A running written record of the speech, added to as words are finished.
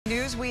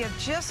news, we have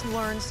just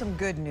learned some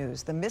good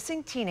news. The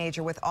missing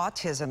teenager with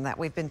autism that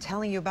we've been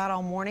telling you about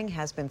all morning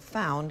has been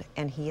found,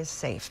 and he is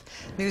safe.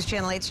 News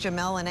Channel 8's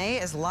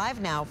Jamel is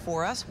live now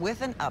for us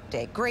with an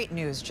update. Great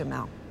news,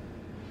 Jamel.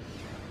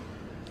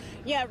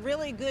 Yeah,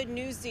 really good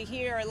news to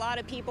hear. A lot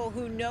of people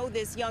who know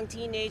this young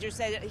teenager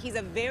said he's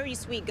a very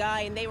sweet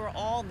guy, and they were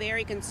all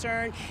very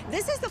concerned.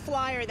 This is the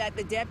flyer that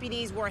the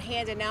deputies were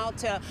handing out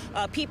to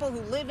people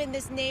who live in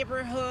this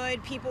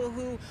neighborhood, people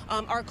who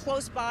are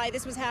close by.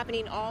 This was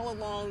happening all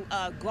along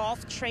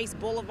Gulf Trace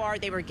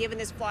Boulevard. They were giving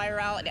this flyer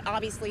out. It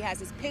obviously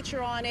has his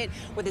picture on it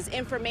with his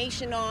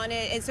information on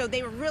it. And so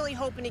they were really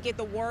hoping to get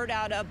the word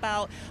out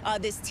about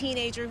this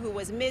teenager who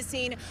was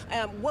missing.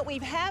 What we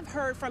have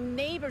heard from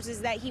neighbors is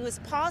that he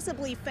was possibly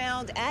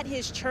found at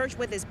his church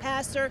with his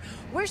pastor.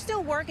 We're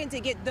still working to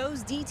get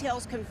those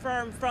details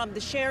confirmed from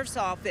the sheriff's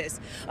office.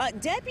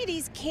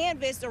 Deputies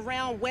canvassed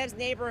around Webb's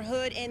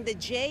neighborhood in the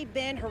J.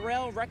 Ben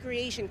Harrell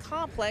Recreation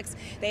Complex.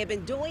 They have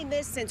been doing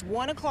this since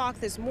 1 o'clock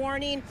this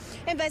morning.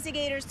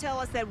 Investigators tell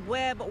us that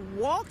Webb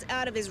walked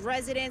out of his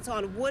residence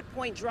on Wood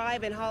Point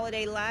Drive in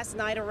Holiday last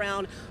night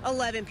around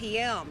 11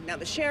 p.m. Now,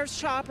 the sheriff's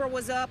chopper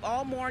was up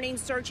all morning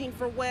searching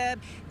for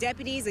Webb.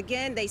 Deputies,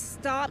 again, they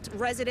stopped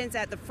residents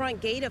at the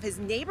front gate of his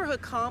neighborhood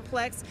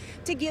complex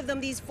to give them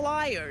these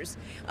flyers.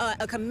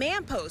 A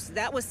command post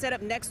that was set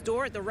up next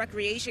door at the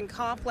recreation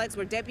complex,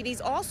 where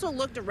deputies also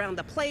looked around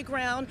the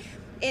playground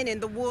and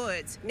in the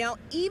woods. Now,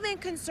 even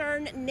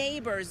concerned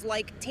neighbors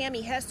like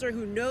Tammy Hester,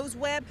 who knows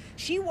Webb,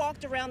 she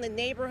walked around the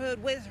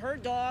neighborhood with her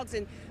dogs,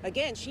 and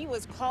again, she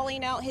was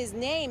calling out his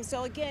name.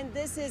 So again,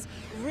 this is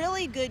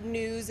really good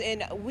news,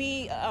 and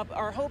we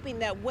are hoping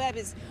that Webb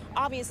is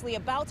obviously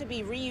about to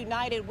be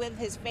reunited with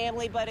his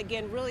family, but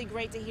again, really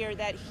great to hear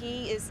that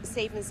he is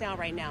safe and sound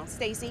right now.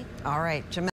 Stacy? All right, Jamel.